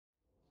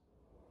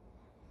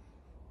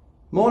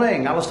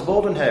Morning, Alistair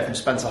Baldwin here from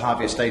Spencer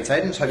Harvey Estate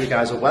Agents. Hope you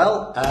guys are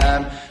well.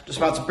 Just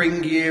about to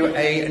bring you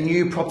a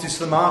new property to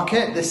the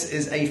market. This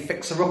is a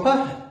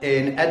fixer-upper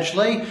in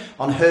Edgeley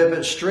on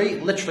Herbert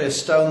Street, literally a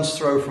stone's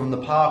throw from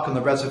the park and the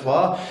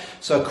reservoir.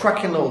 So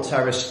cracking little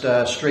terraced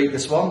street,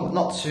 this one.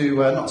 Not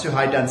too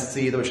high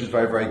density either, which is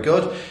very, very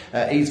good.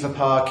 Easy for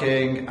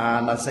parking,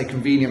 and I'd say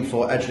convenient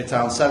for Edgeley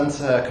Town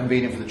Centre,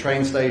 convenient for the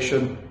train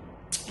station.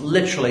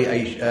 Literally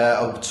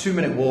a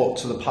 2-minute walk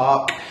to the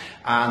park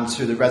and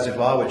to the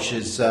reservoir, which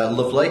is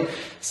lovely.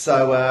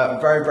 So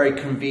very,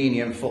 very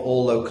convenient for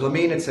all local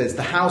amenities.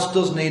 The house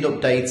does need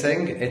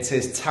updating. It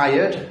is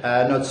tired,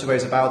 no two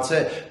ways about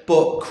it,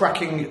 but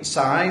cracking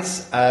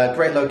size,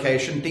 great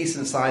location,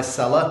 decent sized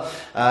seller,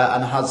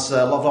 and has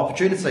a lot of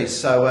opportunities.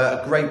 So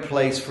a great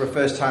place for a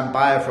first-time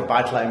buyer, for a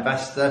buy-to-let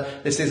investor.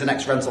 This is an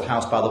ex-rental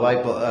house, by the way,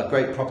 but a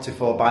great property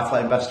for a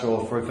buy-to-let investor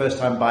or for a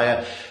first-time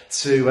buyer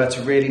to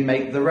really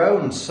make their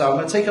own. So I'm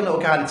going to take a little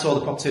guided tour of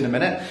the property in a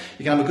minute.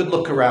 You can have a good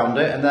look around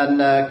it and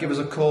then give us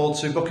a call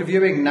to book a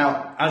viewing.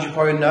 Now, as you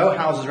probably know,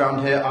 houses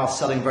around here are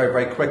selling very,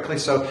 very quickly,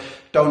 so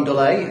don't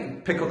delay.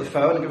 Pick up the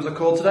phone and give us a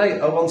call today,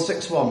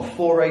 0161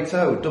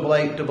 480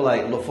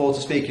 8888. Look forward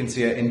to speaking to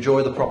you.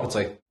 Enjoy the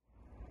property.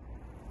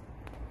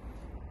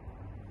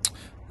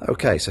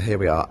 Okay, so here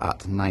we are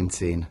at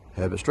 19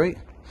 Herbert Street.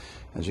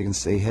 As you can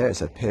see here, it's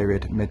a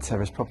period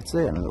mid-terrace property,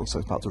 and it looks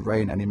like it's about to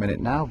rain any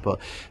minute now, but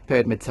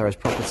period mid-terrace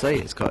property.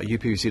 It's got a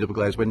UPVC double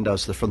glazed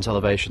windows to the front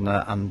elevation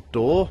there and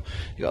door.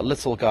 You've got a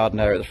little garden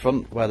area at the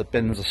front where the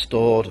bins are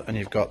stored, and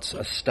you've got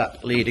a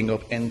step leading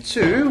up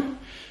into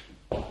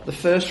the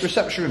first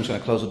reception room. I'm going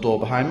to close the door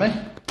behind me.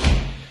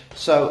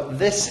 So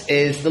this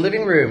is the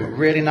living room,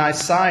 really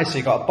nice size. So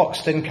you've got a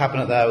boxed in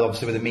cabinet there,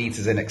 obviously with the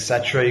meters in,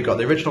 etc. You've got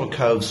the original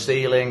cove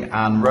ceiling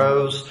and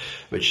rose,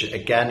 which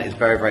again is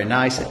very, very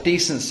nice. A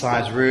decent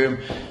sized room,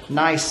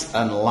 nice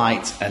and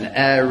light and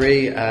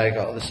airy. You've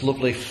got this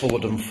lovely full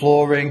wooden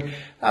flooring.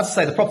 As I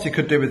say, the property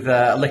could do with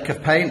a lick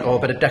of paint or a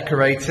bit of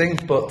decorating,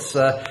 but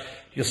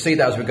you'll see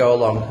that as we go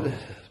along.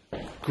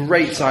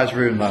 Great sized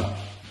room though.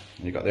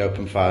 And you've got the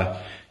open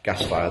fire,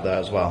 gas fire there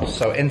as well.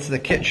 So into the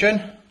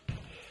kitchen.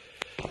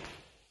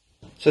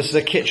 So this is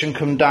a kitchen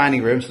cum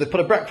dining room. So they put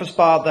a breakfast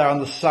bar there on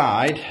the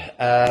side,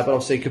 but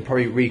obviously you could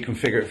probably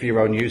reconfigure it for your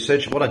own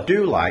usage. What I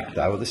do like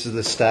though, this is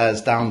the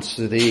stairs down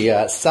to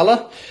the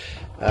cellar,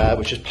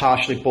 which is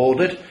partially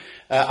boarded.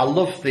 I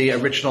love the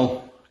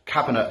original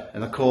cabinet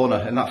in the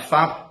corner in that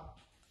fab.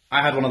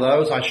 I had one of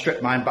those. I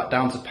stripped mine back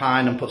down to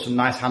pine and put some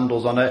nice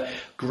handles on it.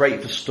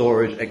 Great for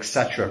storage,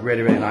 etc.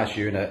 Really, really nice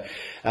unit.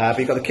 But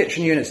you've got the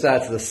kitchen units there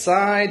to the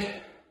side.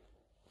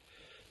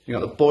 You've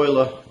got the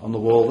boiler on the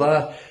wall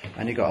there,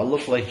 and you've got a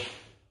lovely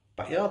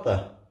backyard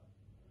there.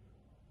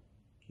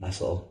 Nice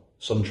little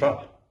sun trap.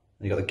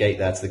 And you've got the gate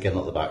there to the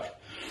kennel at the back.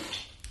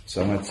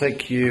 So I'm going to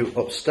take you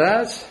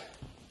upstairs.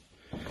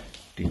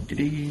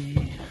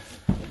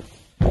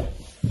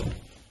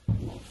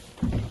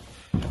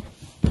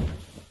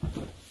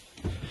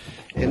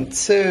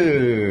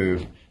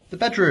 Into the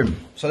bedroom.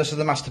 So this is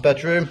the master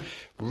bedroom.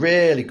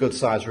 Really good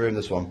sized room,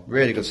 this one.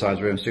 Really good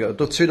sized room. So you've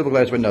got 2 double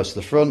glazed windows to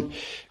the front.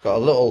 You've got a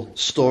little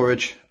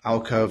storage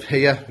alcove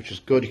here, which is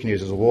good. You can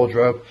use as a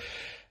wardrobe.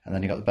 And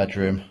then you've got the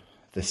bedroom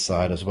this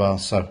side as well.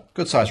 So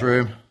good sized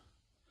room.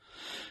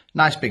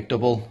 Nice big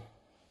double.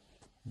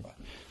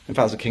 In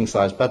fact, it's a king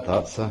size bed,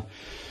 that. So I'm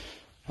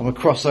going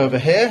to cross over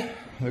here.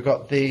 We've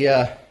got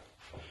the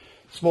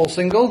small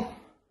single.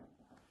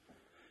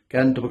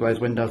 Again, double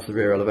glazed window to the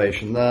rear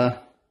elevation there.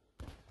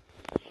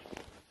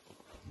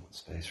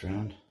 Space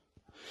around.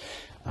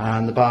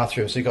 And the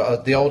bathroom, so you've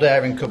got the old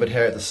airing cupboard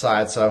here at the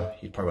side, so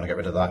you'd probably want to get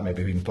rid of that,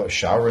 maybe even put a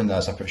shower in there,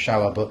 a separate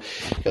shower, but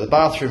you've got the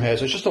bathroom here,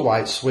 so it's just a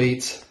white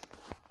suite,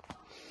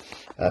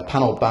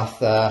 panelled bath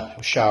there,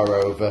 shower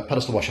over,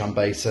 pedestal wash hand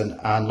basin,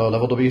 and low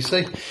level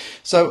WC.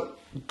 So,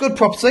 good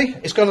property.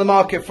 It's going to the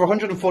market for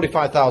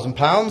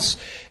 £145,000.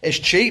 It's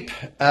cheap.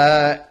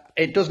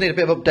 It does need a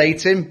bit of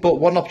updating, but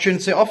what an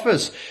opportunity it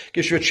offers.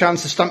 Gives you a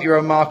chance to stamp your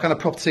own mark on a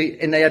property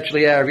in the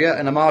Edgeley area,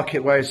 in a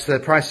market where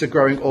the prices are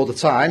growing all the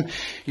time.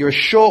 You're a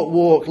short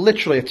walk,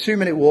 literally a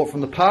 2-minute walk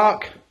from the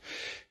park.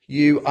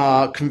 You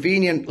are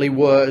conveniently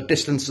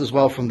distance as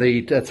well from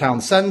the town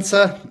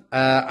centre,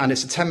 and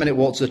it's a 10-minute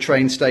walk to the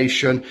train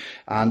station,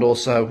 and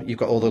also you've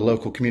got all the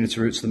local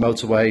community routes, the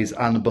motorways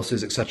and the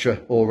buses,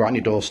 etc., all right on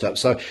your doorstep.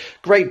 So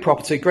great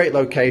property, great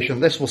location.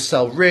 This will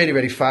sell really,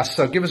 really fast,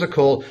 so give us a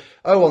call,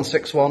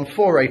 0161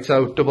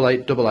 480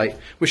 8888.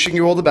 Wishing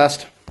you all the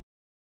best.